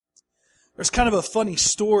There's kind of a funny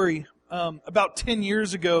story. About 10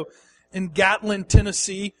 years ago in Gatlin,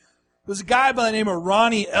 Tennessee, there was a guy by the name of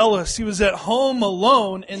Ronnie Ellis. He was at home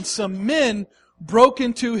alone, and some men broke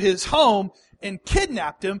into his home and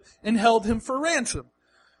kidnapped him and held him for ransom.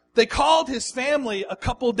 They called his family a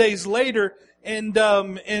couple days later and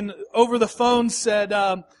over the phone said,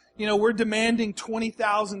 we're demanding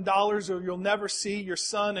 $20,000 or you'll never see your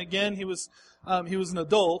son again. He was an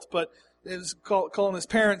adult, but it was calling his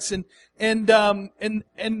parents, and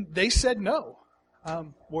they said no.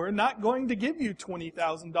 We're not going to give you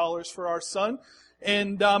 $20,000 for our son,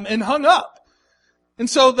 and hung up. And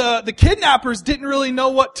so the kidnappers didn't really know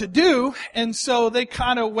what to do, and so they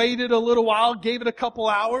kind of waited a little while, gave it a couple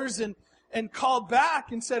hours, and called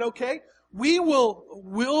back and said, okay, we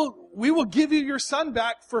will give you your son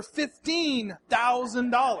back for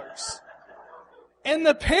 $15,000. And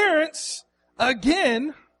the parents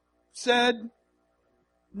again said,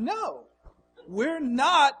 no, we're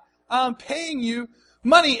not paying you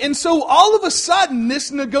money. And so all of a sudden, this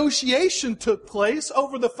negotiation took place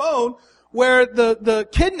over the phone where the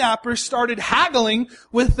kidnappers started haggling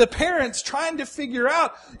with the parents trying to figure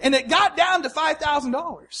out, and it got down to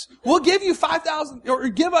 $5,000. We'll give you $5,000, or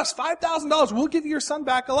give us $5,000. We'll give you your son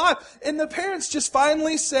back alive. And the parents just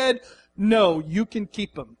finally said, no, you can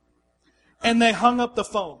keep him. And they hung up the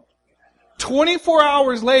phone. 24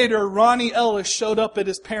 hours later, Ronnie Ellis showed up at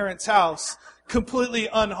his parents' house, completely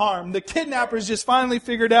unharmed. The kidnappers just finally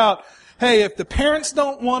figured out, hey, if the parents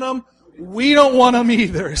don't want him, we don't want him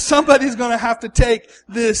either. Somebody's going to have to take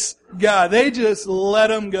this guy. They just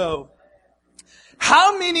let him go.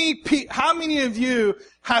 How many of you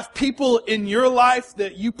have people in your life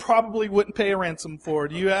that you probably wouldn't pay a ransom for?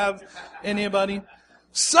 Do you have anybody?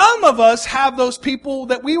 Some of us have those people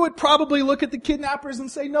that we would probably look at the kidnappers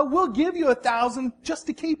and say, no, we'll give you $1,000 just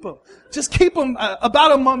to keep them. Just keep them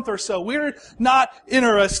about a month or so. We're not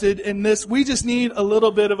interested in this. We just need a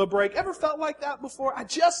little bit of a break. Ever felt like that before? I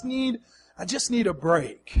just need a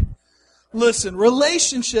break. Listen,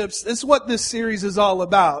 relationships, that's what this series is all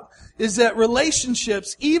about, is that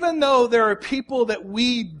relationships, even though there are people that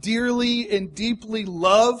we dearly and deeply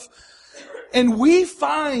love, and we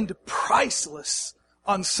find priceless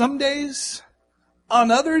on some days, on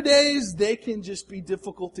other days, they can just be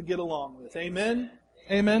difficult to get along with. Amen?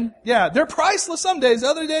 Amen? Yeah, they're priceless some days.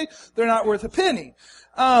 Other days, they're not worth a penny.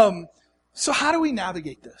 So how do we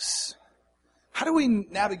navigate this? How do we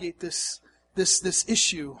navigate this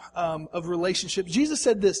issue of relationships? Jesus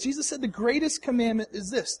said this. Jesus said the greatest commandment is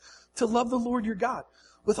this, to love the Lord your God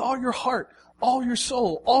with all your heart, all your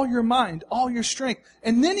soul, all your mind, all your strength.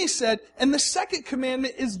 And then he said, and the second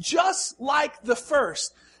commandment is just like the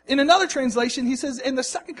first. In another translation, he says, and the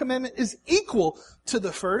second commandment is equal to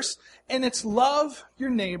the first, and it's love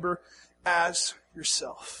your neighbor as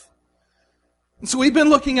yourself. And so we've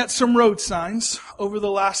been looking at some road signs over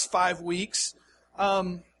the last 5 weeks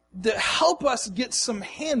that help us get some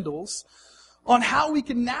handles on how we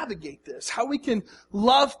can navigate this, how we can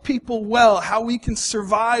love people well, how we can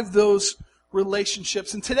survive those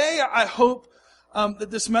relationships. And today I hope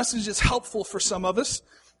that this message is helpful for some of us.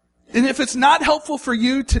 And if it's not helpful for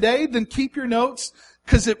you today, then keep your notes,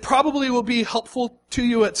 because it probably will be helpful to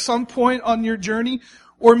you at some point on your journey.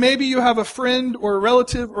 Or maybe you have a friend or a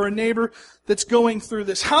relative or a neighbor that's going through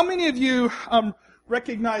this. How many of you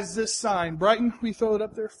recognize this sign? Brighton, will you throw it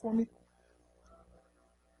up there for me?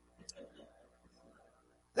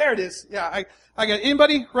 There it is. Yeah, I got it.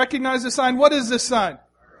 Anybody recognize this sign? What is this sign?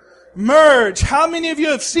 Merge. How many of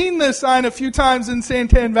you have seen this sign a few times in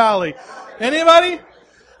Santan Valley? Anybody?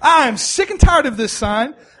 I'm sick and tired of this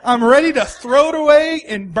sign. I'm ready to throw it away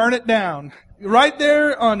and burn it down. Right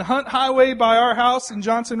there on Hunt Highway by our house in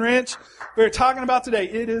Johnson Ranch, we're talking about today.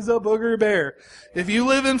 It is a booger bear. If you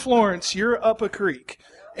live in Florence, you're up a creek.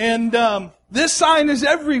 And this sign is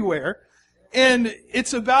everywhere. And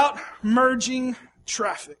it's about merging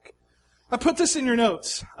traffic. I put this in your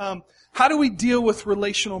notes. How do we deal with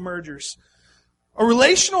relational mergers? A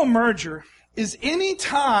relational merger is any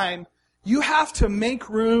time you have to make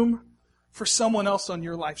room for someone else on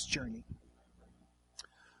your life's journey.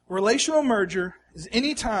 A relational merger is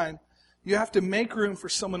any time you have to make room for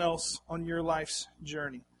someone else on your life's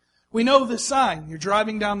journey. We know the sign. You're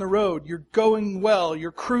driving down the road. You're going well.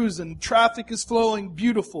 You're cruising. Traffic is flowing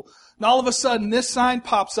beautiful. And all of a sudden, this sign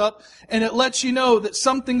pops up, and it lets you know that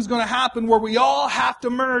something's going to happen where we all have to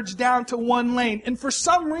merge down to one lane. And for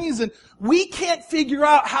some reason, we can't figure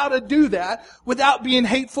out how to do that without being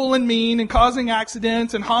hateful and mean and causing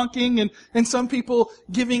accidents and honking and some people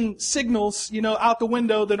giving signals, out the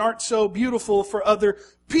window that aren't so beautiful for other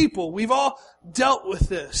people. We've all dealt with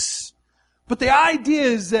this. But the idea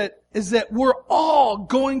is that is that we're all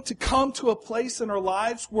going to come to a place in our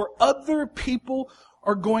lives where other people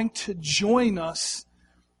are going to join us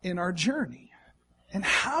in our journey. And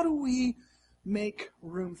how do we make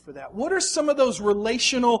room for that? What are some of those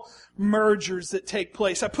relational mergers that take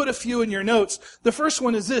place? I put a few in your notes. The first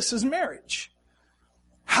one is marriage.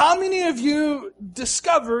 How many of you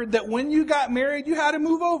discovered that when you got married, you had to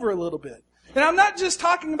move over a little bit? And I'm not just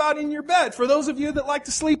talking about in your bed. For those of you that like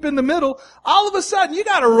to sleep in the middle, all of a sudden you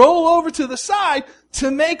got to roll over to the side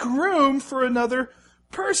to make room for another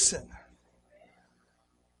person.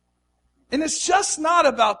 And it's just not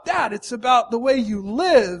about that. It's about the way you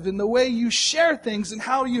live and the way you share things and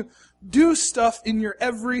how you do stuff in your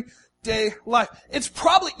everyday life. It's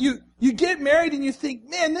probably, you get married and you think,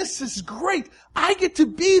 man, this is great. I get to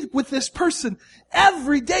be with this person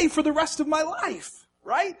every day for the rest of my life,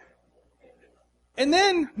 right? And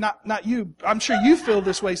then, not you, I'm sure you feel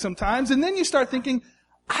this way sometimes, and then you start thinking,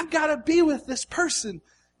 I've got to be with this person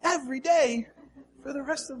every day for the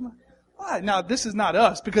rest of my life. Now, this is not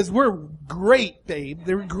us, because we're great, babe.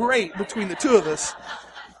 They're great between the two of us.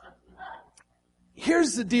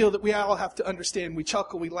 Here's the deal that we all have to understand. We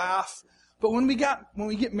chuckle, we laugh, but when we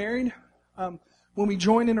get married, when we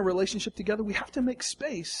join in a relationship together, we have to make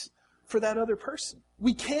space for that other person.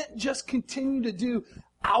 We can't just continue to do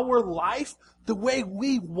our life the way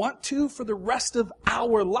we want to for the rest of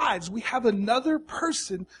our lives. We have another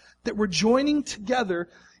person that we're joining together,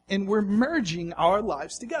 and we're merging our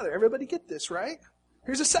lives together. Everybody get this, right?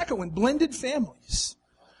 Here's a second one, blended families.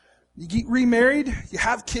 You get remarried, you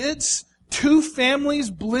have kids, two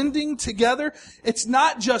families blending together. It's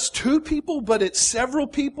not just two people, but it's several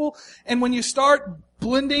people. And when you start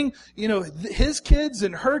blending, his kids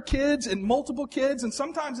and her kids and multiple kids, and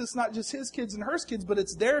sometimes it's not just his kids and her kids, but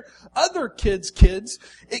it's their other kids' kids,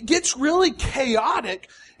 it gets really chaotic.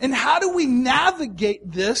 And how do we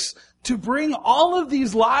navigate this to bring all of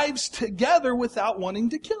these lives together without wanting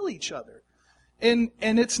to kill each other? And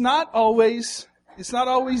it's not always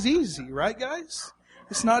easy, right, guys?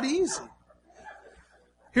 It's not easy.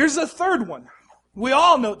 Here's the third one. We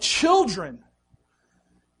all know children.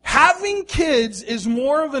 Having kids is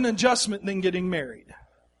more of an adjustment than getting married.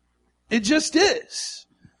 It just is.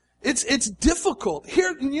 It's difficult.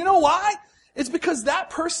 Here, you know why? It's because that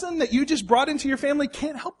person that you just brought into your family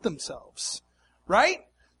can't help themselves. Right?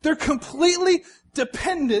 They're completely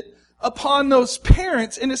dependent upon those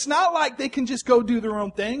parents, and it's not like they can just go do their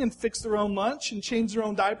own thing and fix their own lunch and change their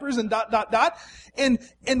own diapers and ... And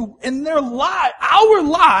our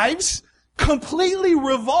lives completely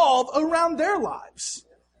revolve around their lives.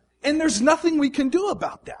 And there's nothing we can do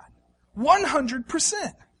about that. 100%.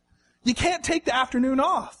 You can't take the afternoon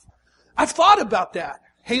off. I've thought about that.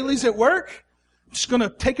 Haley's at work. I'm just going to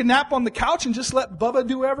take a nap on the couch and just let Bubba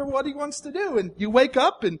do what he wants to do. And you wake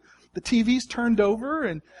up and the TV's turned over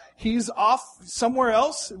and he's off somewhere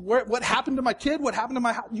else. What happened to my kid? What happened to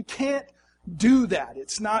my house? You can't do that.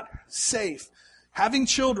 It's not safe. Having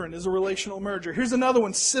children is a relational merger. Here's another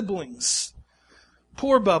one, siblings.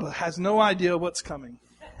 Poor Bubba has no idea what's coming.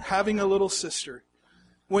 Having a little sister.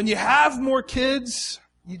 When you have more kids,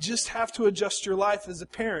 you just have to adjust your life as a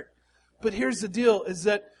parent. But here's the deal, is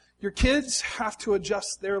that your kids have to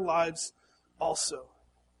adjust their lives also.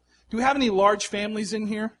 Do we have any large families in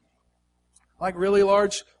here? Like really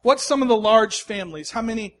large? What's some of the large families? How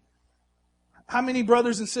many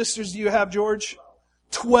brothers and sisters do you have, George?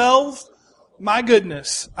 12? My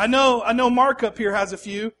goodness. I know Mark up here has a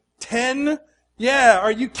few. 10? Yeah,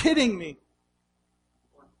 are you kidding me?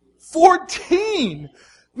 14!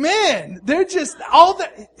 Man, they're just all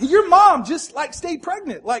that. Your mom just stayed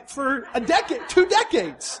pregnant for a decade, 2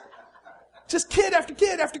 decades. Just kid after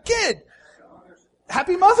kid after kid.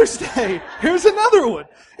 Happy Mother's Day. Here's another one.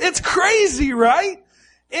 It's crazy, right?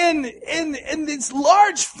 And these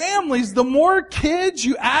large families, the more kids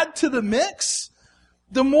you add to the mix,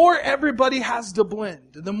 the more everybody has to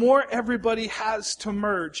blend. The more everybody has to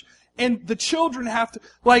merge. And the children have to,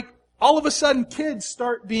 all of a sudden kids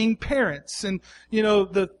start being parents. And,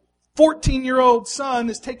 the 14-year-old son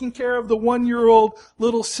is taking care of the 1-year-old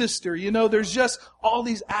little sister. There's just all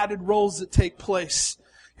these added roles that take place.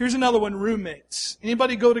 Here's another one, roommates.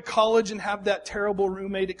 Anybody go to college and have that terrible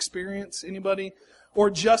roommate experience? Anybody? Or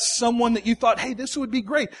just someone that you thought, hey, this would be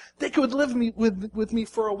great. They could live with me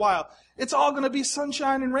for a while. It's all going to be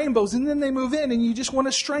sunshine and rainbows. And then they move in and you just want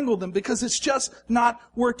to strangle them because it's just not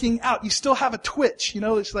working out. You still have a twitch.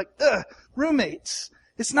 It's roommates.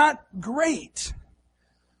 It's not great.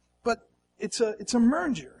 But it's a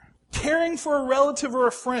merger. Caring for a relative or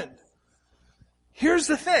a friend. Here's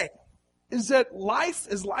the thing, is that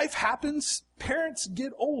as life happens, parents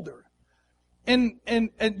get older. And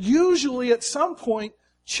usually at some point,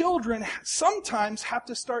 children sometimes have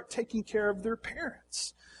to start taking care of their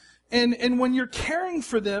parents. And when you're caring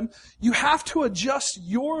for them, you have to adjust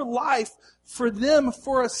your life for them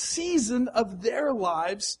for a season of their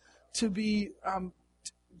lives to be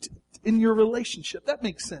in your relationship. That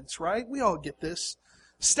makes sense, right? We all get this.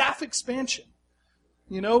 Staff expansion.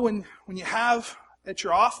 You know, when you have at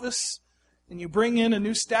your office and you bring in a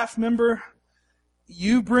new staff member,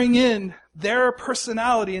 you bring in their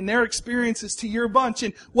personality and their experiences to your bunch.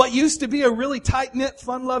 And what used to be a really tight-knit,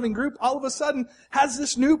 fun-loving group all of a sudden has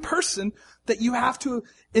this new person that you have to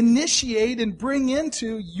initiate and bring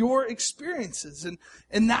into your experiences.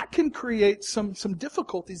 And that can create some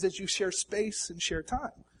difficulties as you share space and share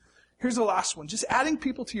time. Here's the last one. Just adding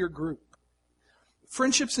people to your group.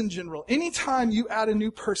 Friendships in general. Anytime you add a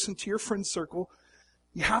new person to your friend circle,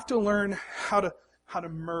 you have to learn how to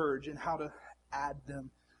merge and how to add them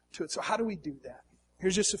to it. So how do we do that?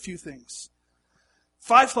 Here's just a few things.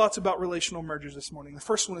 5 thoughts about relational mergers this morning. The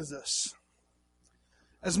first one is this.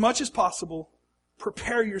 As much as possible,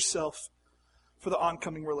 prepare yourself for the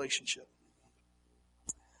oncoming relationship.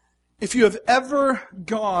 If you have ever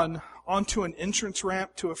gone onto an entrance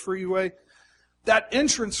ramp to a freeway, that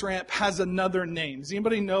entrance ramp has another name. Does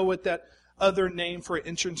anybody know what that other name for an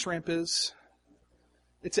entrance ramp is?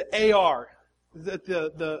 It's an AR.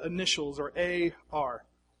 The initials are AR.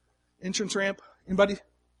 Entrance ramp. Anybody?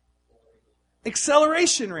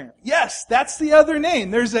 Acceleration ramp. Yes, that's the other name.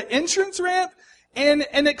 There's an entrance ramp and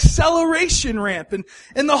an acceleration ramp.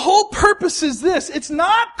 And the whole purpose is this. It's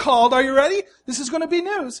not called, are you ready? This is going to be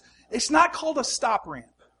news. It's not called a stop ramp,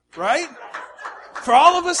 right? For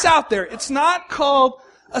all of us out there, it's not called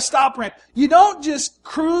a stop ramp. You don't just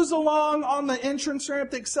cruise along on the entrance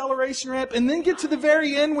ramp, the acceleration ramp, and then get to the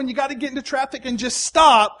very end when you got to get into traffic and just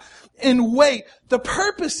stop and wait. The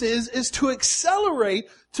purpose is to accelerate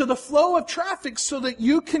to the flow of traffic so that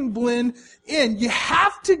you can blend in. You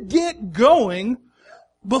have to get going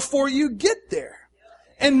before you get there.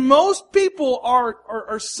 And most people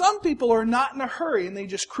or some people are not in a hurry and they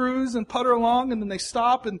just cruise and putter along and then they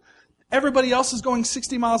stop and everybody else is going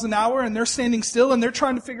 60 miles an hour and they're standing still and they're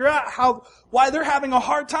trying to figure out why they're having a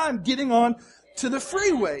hard time getting on to the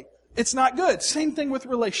freeway. It's not good. Same thing with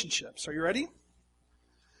relationships. Are you ready?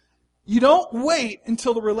 You don't wait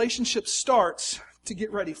until the relationship starts to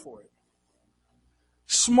get ready for it.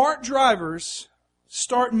 Smart drivers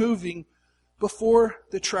start moving before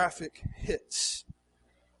the traffic hits.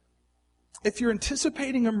 If you're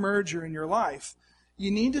anticipating a merger in your life, you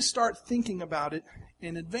need to start thinking about it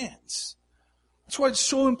in advance. That's why it's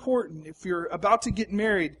so important if you're about to get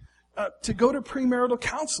married to go to premarital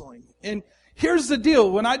counseling. And here's the deal.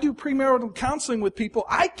 When I do premarital counseling with people,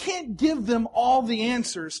 I can't give them all the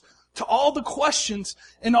answers to all the questions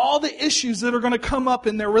and all the issues that are going to come up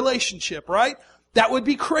in their relationship, right? That would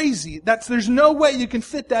be crazy. There's no way you can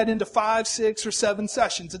fit that into 5, 6, or 7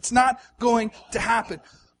 sessions. It's not going to happen.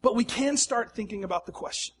 But we can start thinking about the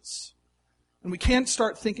questions. And we can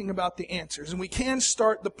start thinking about the answers. And we can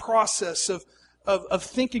start the process of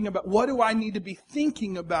thinking about what do I need to be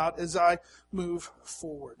thinking about as I move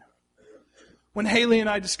forward. When Haley and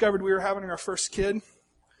I discovered we were having our first kid,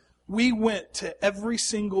 we went to every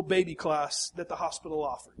single baby class that the hospital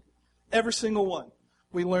offered. Every single one.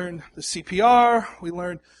 We learned the CPR, we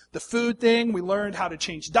learned the food thing, we learned how to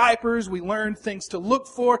change diapers, we learned things to look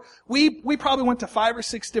for. We probably went to 5 or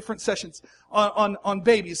 6 different sessions on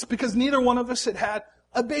babies because neither one of us had had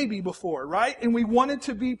a baby before, right? And we wanted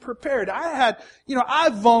to be prepared. I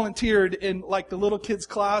volunteered in like the little kids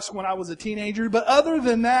class when I was a teenager, but other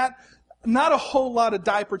than that, not a whole lot of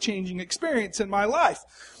diaper changing experience in my life.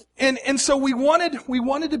 And so we wanted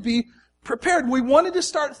to be prepared. We wanted to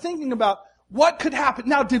start thinking about what could happen.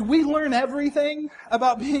 Now, did we learn everything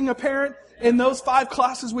about being a parent in those 5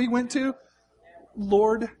 classes we went to?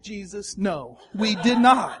 Lord Jesus, no, we did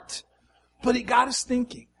not. But it got us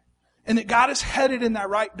thinking. And it got us headed in that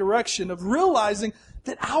right direction of realizing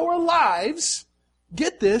that our lives,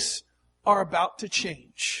 get this, are about to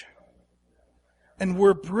change. And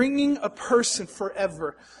we're bringing a person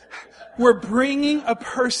forever. We're bringing a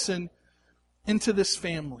person into this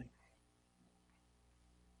family.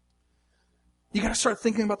 You got to start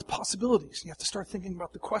thinking about the possibilities. You have to start thinking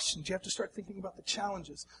about the questions. You have to start thinking about the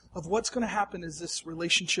challenges of what's going to happen as this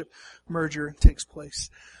relationship merger takes place.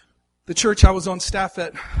 The church I was on staff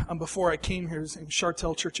at before I came here is in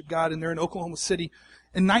Chartel Church of God, and they're in Oklahoma City.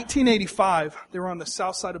 In 1985, they were on the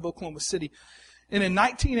south side of Oklahoma City. And in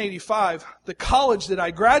 1985, the college that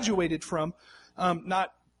I graduated from,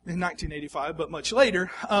 not in 1985, but much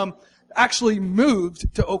later, actually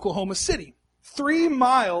moved to Oklahoma City. 3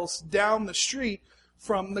 miles down the street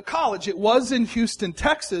from the college. It was in Houston,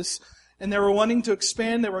 Texas, and they were wanting to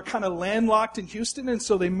expand. They were kind of landlocked in Houston, and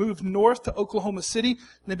so they moved north to Oklahoma City,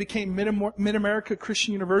 and they became Mid-America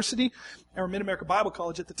Christian University, or Mid-America Bible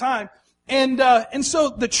College at the time. And so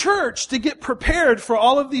the church, to get prepared for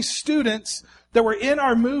all of these students that were in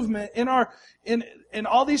our movement, and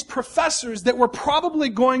all these professors that were probably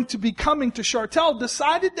going to be coming to Chartel,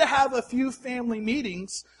 decided to have a few family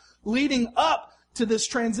meetings leading up to this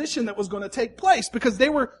transition that was going to take place, because they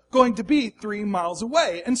were going to be 3 miles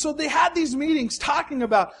away. And so they had these meetings talking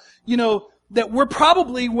about, that we're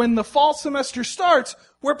probably, when the fall semester starts,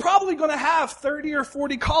 we're probably going to have 30 or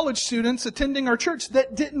 40 college students attending our church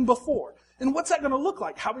that didn't before. And what's that going to look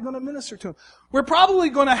like? How are we going to minister to them? We're probably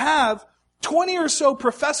going to have 20 or so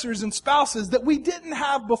professors and spouses that we didn't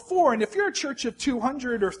have before. And if you're a church of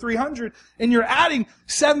 200 or 300 and you're adding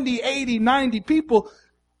 70, 80, 90 people,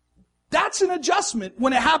 that's an adjustment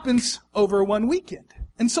when it happens over one weekend.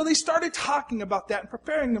 And so they started talking about that and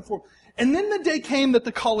preparing them for it. And then the day came that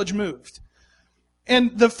the college moved.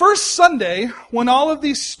 And the first Sunday, when all of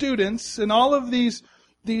these students and all of these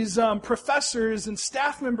professors and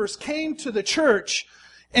staff members came to the church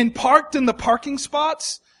and parked in the parking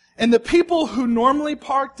spots, and the people who normally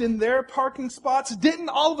parked in their parking spots didn't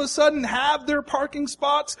all of a sudden have their parking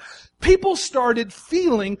spots, people started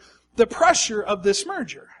feeling the pressure of this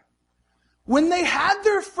merger. When they had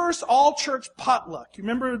their first all-church potluck, you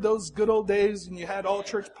remember those good old days when you had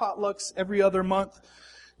all-church potlucks every other month?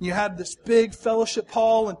 You had this big fellowship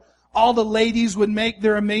hall, and all the ladies would make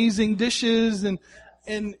their amazing dishes,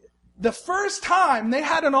 and the first time they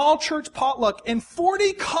had an all-church potluck, and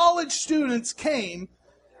 40 college students came,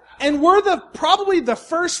 and we're probably the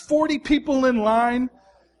first 40 people in line.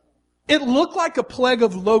 It looked like a plague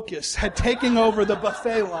of locusts had taken over the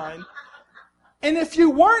buffet line. And if you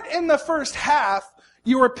weren't in the first half,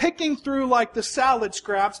 you were picking through like the salad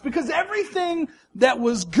scraps, because everything that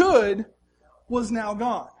was good was now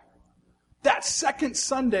gone. That second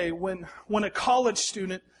Sunday when a college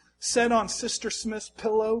student sat on Sister Smith's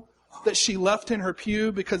pillow that she left in her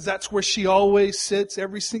pew because that's where she always sits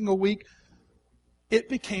every single week, it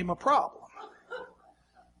became a problem.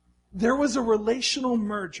 There was a relational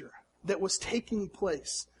merger that was taking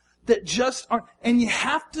place that just aren't, and you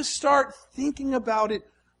have to start thinking about it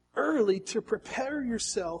early to prepare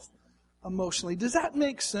yourself emotionally. Does that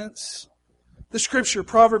make sense? The scripture,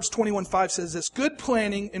 Proverbs 21:5 says this: good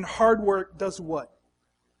planning and hard work does what?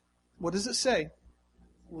 What does it say?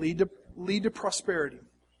 Lead to prosperity.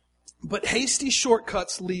 But hasty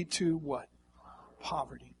shortcuts lead to what?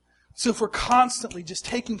 Poverty. So if we're constantly just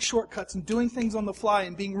taking shortcuts and doing things on the fly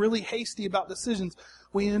and being really hasty about decisions,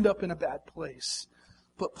 we end up in a bad place.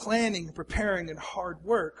 But planning, preparing, and hard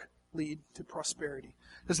work lead to prosperity.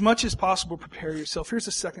 As much as possible, prepare yourself. Here's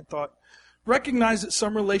a second thought. Recognize that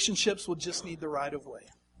some relationships will just need the right of way.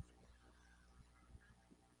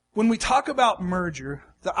 When we talk about merger,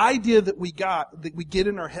 the idea that we get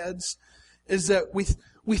in our heads is that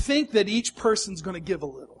we think that each person's going to give a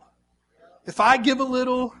little. If I give a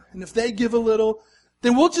little, and if they give a little,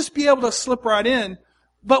 then we'll just be able to slip right in.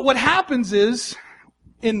 But what happens is,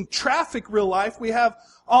 in traffic real life, we have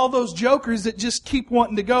all those jokers that just keep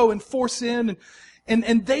wanting to go and force in,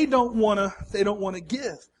 and they don't want to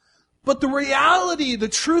give. But the reality, the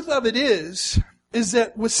truth of it is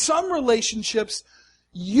that with some relationships,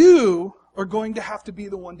 you are going to have to be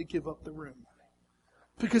the one to give up the room,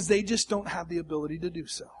 because they just don't have the ability to do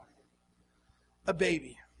so. A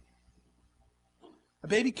baby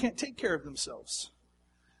can't take care of themselves.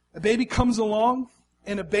 A baby comes along,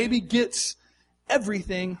 and a baby gets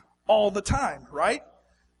everything all the time, right?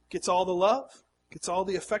 Gets all the love, gets all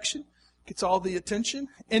the affection, gets all the attention,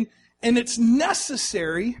 and it's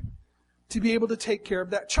necessary to be able to take care of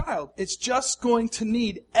that child. It's just going to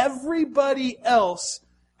need, everybody else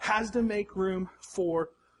has to make room for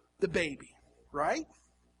the baby, right?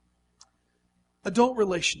 Adult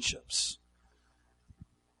relationships.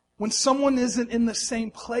 When someone isn't in the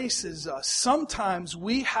same place as us, sometimes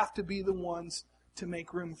we have to be the ones to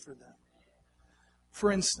make room for them.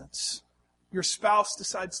 For instance, your spouse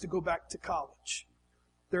decides to go back to college.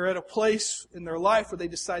 They're at a place in their life where they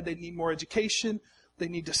decide they need more education, they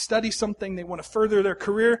need to study something, they want to further their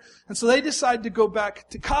career, and so they decide to go back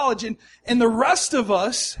to college. And the rest of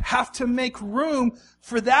us have to make room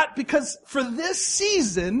for that, because for this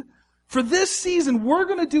season, we're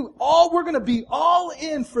going to be all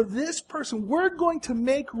in for this person. We're going to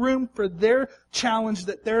make room for their challenge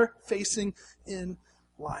that they're facing in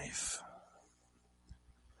life.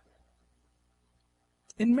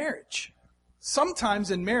 In marriage.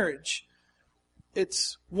 Sometimes in marriage,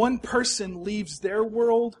 it's one person leaves their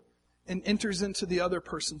world and enters into the other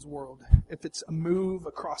person's world. If it's a move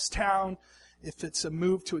across town, if it's a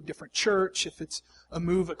move to a different church, if it's a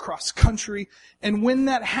move across country. And when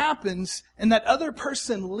that happens and that other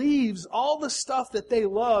person leaves all the stuff that they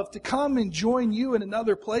love to come and join you in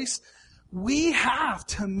another place, we have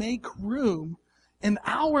to make room in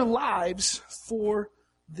our lives for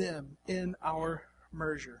them in our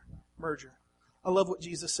merger. I love what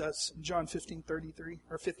Jesus says in John 15:33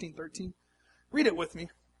 or 15:13. Read it with me.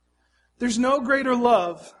 There's no greater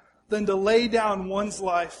love than to lay down one's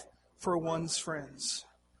life for one's friends.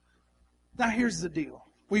 Now here's the deal.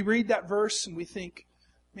 We read that verse and we think,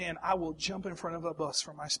 man, I will jump in front of a bus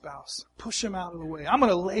for my spouse. Push him out of the way. I'm going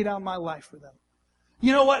to lay down my life for them.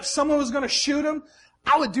 You know what? If someone was going to shoot him,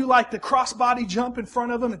 I would do like the crossbody jump in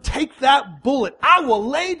front of them and take that bullet. I will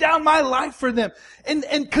lay down my life for them. And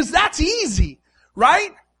because that's easy,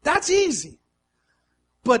 right? That's easy.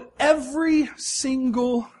 But every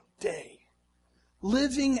single day,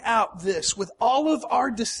 living out this with all of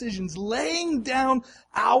our decisions, laying down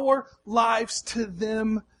our lives to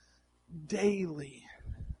them daily.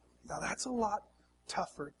 Now that's a lot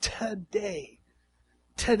tougher. Today,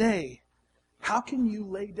 how can you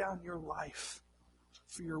lay down your life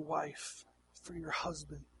for your wife, for your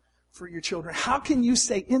husband, for your children? How can you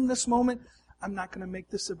say in this moment, I'm not going to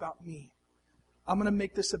make this about me. I'm going to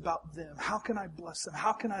make this about them. How can I bless them?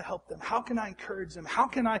 How can I help them? How can I encourage them? How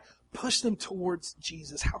can I push them towards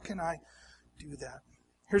Jesus? How can I do that?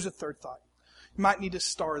 Here's a third thought. You might need to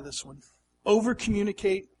star this one.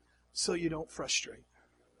 Over-communicate so you don't frustrate.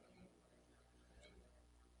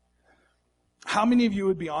 How many of you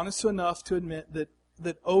would be honest enough to admit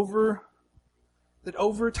that over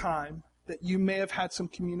time that you may have had some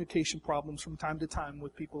communication problems from time to time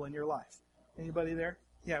with people in your life? Anybody there?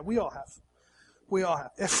 Yeah, we all have. We all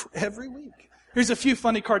have. Every week. Here's a few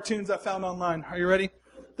funny cartoons I found online. Are you ready?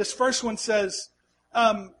 This first one says,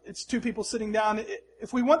 it's two people sitting down.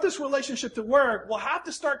 If we want this relationship to work, we'll have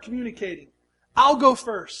to start communicating. I'll go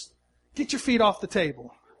first. Get your feet off the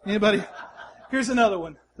table. Anybody? Here's another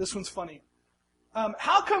one. This one's funny.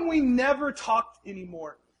 How come we never talk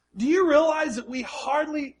anymore? Do you realize that we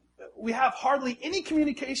have hardly any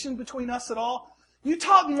communication between us at all? You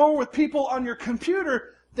talk more with people on your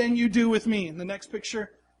computer than you do with me. In the next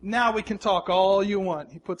picture, now we can talk all you want.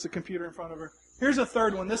 He puts a computer in front of her. Here's a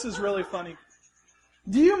third one. This is really funny.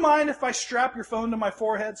 Do you mind if I strap your phone to my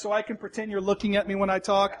forehead so I can pretend you're looking at me when I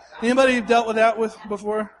talk? Anybody dealt with that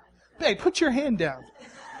before? Hey, put your hand down.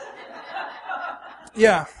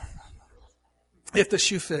 Yeah. If the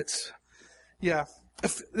shoe fits. Yeah.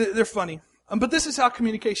 They're funny. But this is how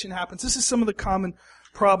communication happens. This is some of the common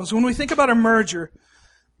problems. When we think about a merger,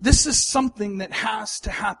 this is something that has to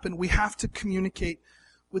happen. We have to communicate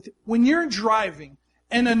with. When you're driving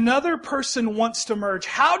and another person wants to merge,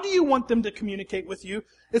 how do you want them to communicate with you?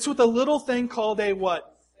 It's with a little thing called a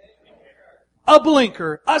what? A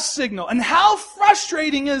blinker, a signal. And how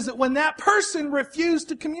frustrating is it when that person refused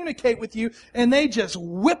to communicate with you and they just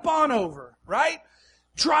whip on over, right?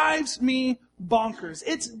 Drives me bonkers.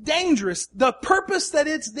 It's dangerous. The purpose that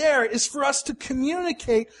it's there is for us to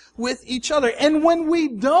communicate with each other. And when we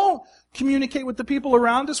don't communicate with the people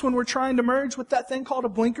around us, when we're trying to merge with that thing called a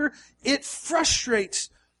blinker, it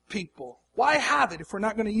frustrates people. Why have it if we're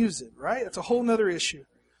not going to use it, right? It's a whole other issue.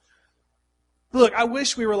 Look, I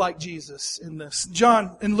wish we were like Jesus in this.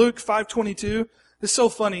 John, in Luke 5:22, it's so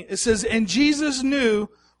funny. It says, and Jesus knew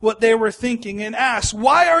what they were thinking and asked,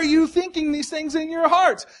 why are you thinking these things in your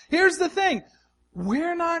hearts? Here's the thing.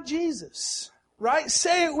 We're not Jesus, right?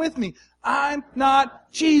 Say it with me. I'm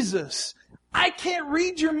not Jesus. I can't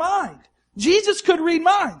read your mind. Jesus could read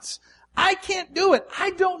minds. I can't do it.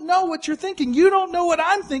 I don't know what you're thinking. You don't know what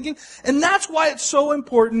I'm thinking. And that's why it's so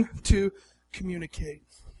important to communicate.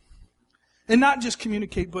 And not just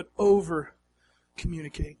communicate, but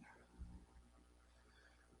over-communicate.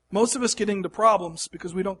 Most of us get into problems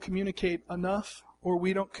because we don't communicate enough or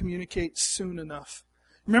we don't communicate soon enough.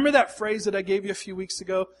 Remember that phrase that I gave you a few weeks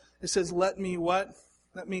ago? It says, let me what?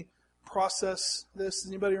 Let me process this.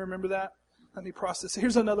 Does anybody remember that? Let me process.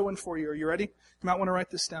 Here's another one for you. Are you ready? You might want to write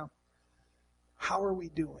this down. How are we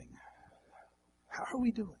doing? How are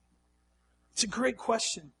we doing? It's a great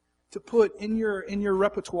question to put in your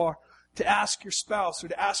repertoire, to ask your spouse or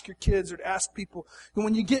to ask your kids or to ask people. And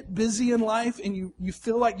when you get busy in life and you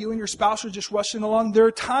feel like you and your spouse are just rushing along, there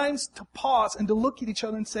are times to pause and to look at each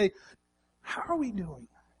other and say, how are we doing?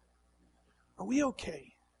 Are we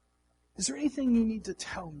okay? Is there anything you need to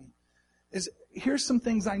tell me? Here's some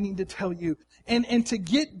things I need to tell you. And to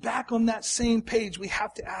get back on that same page, we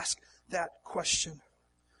have to ask that question.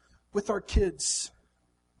 with our kids.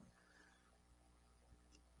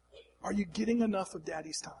 Are you getting enough of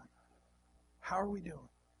Daddy's time? How are we doing?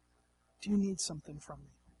 Do you need something from me?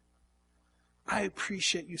 I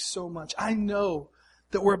appreciate you so much. I know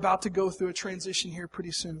that we're about to go through a transition here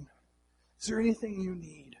pretty soon. Is there anything you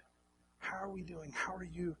need? How are we doing? How are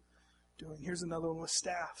you doing? Here's another one with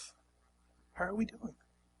staff. How are we doing?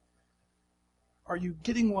 Are you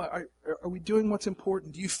getting are we doing what's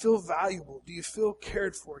important? Do you feel valuable? Do you feel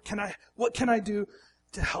cared for? What can I do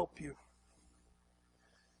to help you?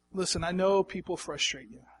 Listen, I know people frustrate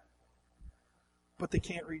you, but they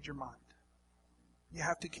can't read your mind. You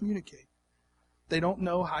have to communicate. They don't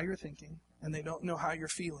know how you're thinking, and they don't know how you're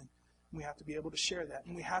feeling. We have to be able to share that,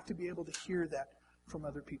 and we have to be able to hear that from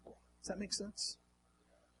other people. Does that make sense?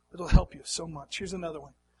 It'll help you so much. Here's another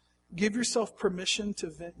one. Give yourself permission to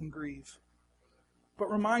vent and grieve,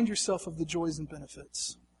 but remind yourself of the joys and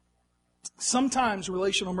benefits. Sometimes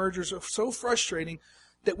relational mergers are so frustrating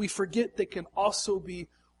that we forget they can also be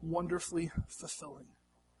wonderfully fulfilling.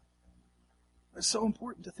 It's so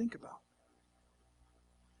important to think about.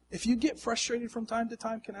 If you get frustrated from time to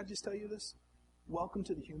time, can I just tell you this? Welcome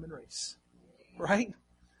to the human race. Right?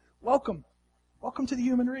 Welcome. Welcome to the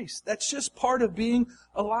human race. That's just part of being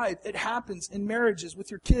alive. It happens in marriages,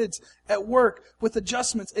 with your kids, at work, with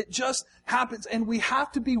adjustments. It just happens. And we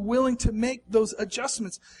have to be willing to make those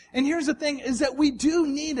adjustments. And here's the thing, is that we do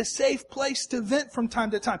need a safe place to vent from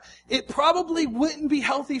time to time. It probably wouldn't be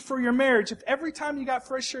healthy for your marriage if every time you got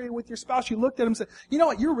frustrated with your spouse, you looked at him and said, you know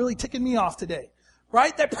what, you're really ticking me off today.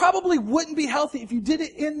 Right? That probably wouldn't be healthy if you did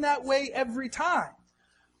it in that way every time.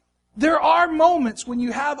 There are moments when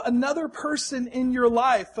you have another person in your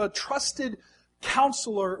life, a trusted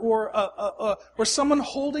counselor or someone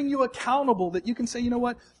holding you accountable, that you can say, you know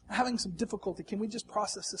what, I'm having some difficulty. Can we just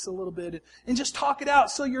process this a little bit and just talk it out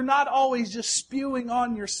so you're not always just spewing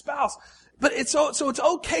on your spouse. But it's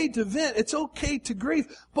okay to vent. It's okay to grieve.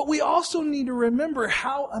 But we also need to remember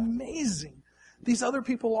how amazing these other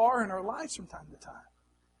people are in our lives from time to time.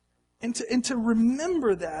 And to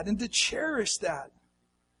remember that and to cherish that.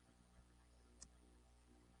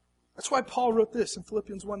 That's why Paul wrote this in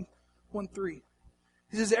Philippians 1:3.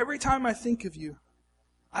 He says, every time I think of you,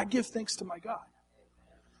 I give thanks to my God.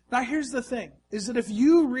 Now here's the thing, is that if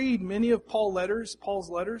you read many of Paul's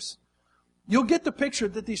letters, you'll get the picture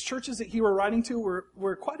that these churches that he were writing to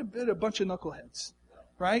were quite a bunch of knuckleheads.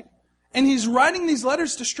 Right? And he's writing these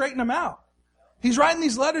letters to straighten them out. He's writing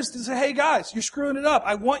these letters to say, hey guys, you're screwing it up.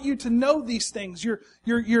 I want you to know these things.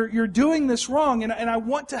 You're doing this wrong, and I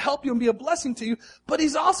want to help you and be a blessing to you. But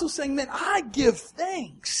he's also saying, man, I give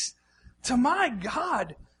thanks to my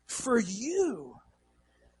God for you,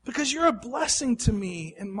 because you're a blessing to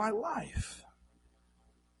me in my life.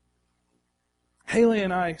 Haley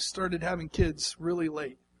and I started having kids really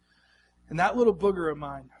late. And that little booger of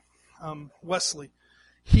mine, Wesley,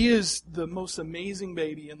 he is the most amazing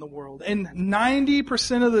baby in the world. And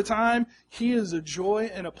 90% of the time, he is a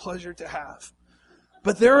joy and a pleasure to have.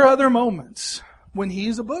 But there are other moments when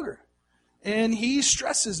he's a booger. And he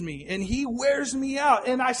stresses me. And he wears me out.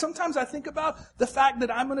 And sometimes I think about the fact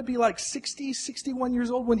that I'm going to be like 60, 61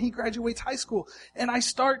 years old when he graduates high school. And I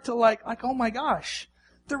start to like, oh my gosh,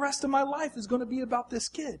 the rest of my life is going to be about this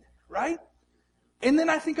kid. Right? And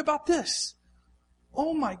then I think about this.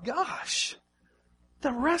 Oh my gosh.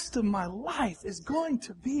 The rest of my life is going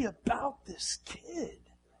to be about this kid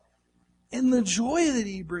and the joy that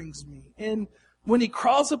he brings me. And when he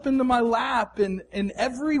crawls up into my lap and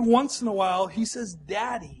every once in a while he says,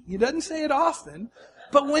 Daddy. He doesn't say it often,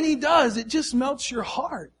 but when he does, it just melts your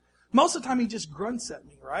heart. Most of the time he just grunts at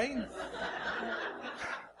me, right?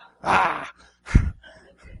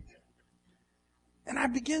 And I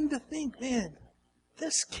begin to think, man,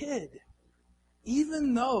 this kid,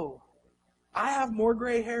 even though I have more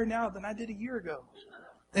gray hair now than I did a year ago,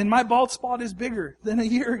 and my bald spot is bigger than a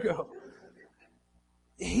year ago,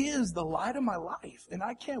 he is the light of my life, and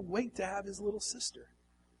I can't wait to have his little sister,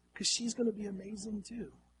 because she's going to be amazing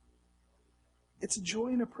too. It's a joy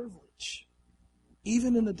and a privilege,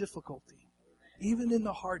 even in the difficulty, even in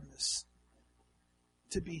the hardness,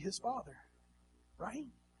 to be his father, right?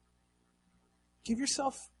 Give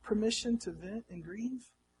yourself permission to vent and grieve,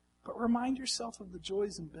 but remind yourself of the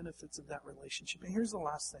joys and benefits of that relationship. And here's the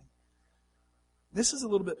last thing. This is a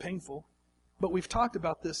little bit painful, but we've talked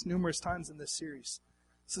about this numerous times in this series.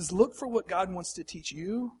 It says, look for what God wants to teach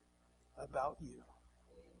you about you.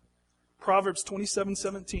 Proverbs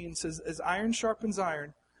 27:17 says, as iron sharpens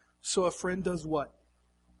iron, so a friend does what?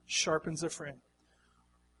 Sharpens a friend.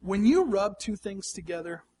 When you rub two things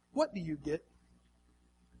together, what do you get?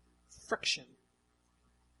 Friction.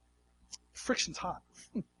 Friction's hot.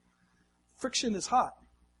 friction is hot.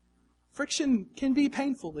 Friction can be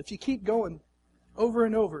painful if you keep going over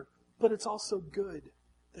and over, but it's also good.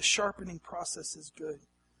 The sharpening process is good.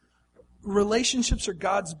 Relationships are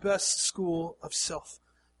God's best school of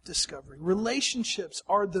self-discovery. Relationships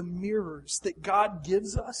are the mirrors that God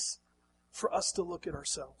gives us for us to look at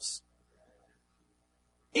ourselves.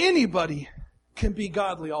 Anybody can be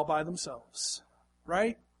godly all by themselves,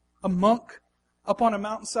 right? A monk up on a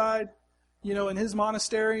mountainside, in his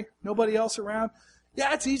monastery, nobody else around.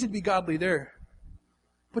 Yeah, it's easy to be godly there.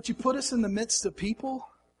 But you put us in the midst of people,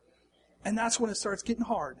 and that's when it starts getting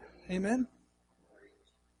hard. Amen?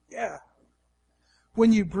 Yeah.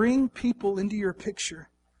 When you bring people into your picture,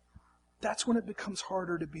 that's when it becomes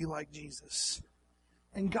harder to be like Jesus.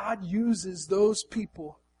 And God uses those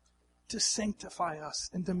people to sanctify us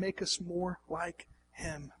and to make us more like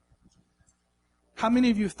Him. How many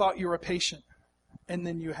of you thought you were a patient and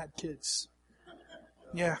then you had kids?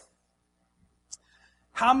 Yeah.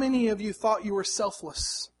 How many of you thought you were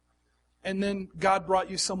selfless and then God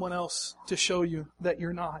brought you someone else to show you that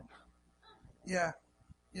you're not? Yeah.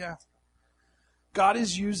 Yeah. God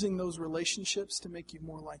is using those relationships to make you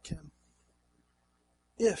more like Him.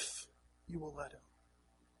 If you will let Him.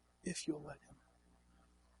 If you'll let Him.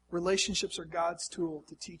 Relationships are God's tool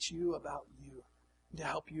to teach you about you and to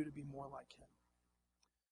help you to be more like Him.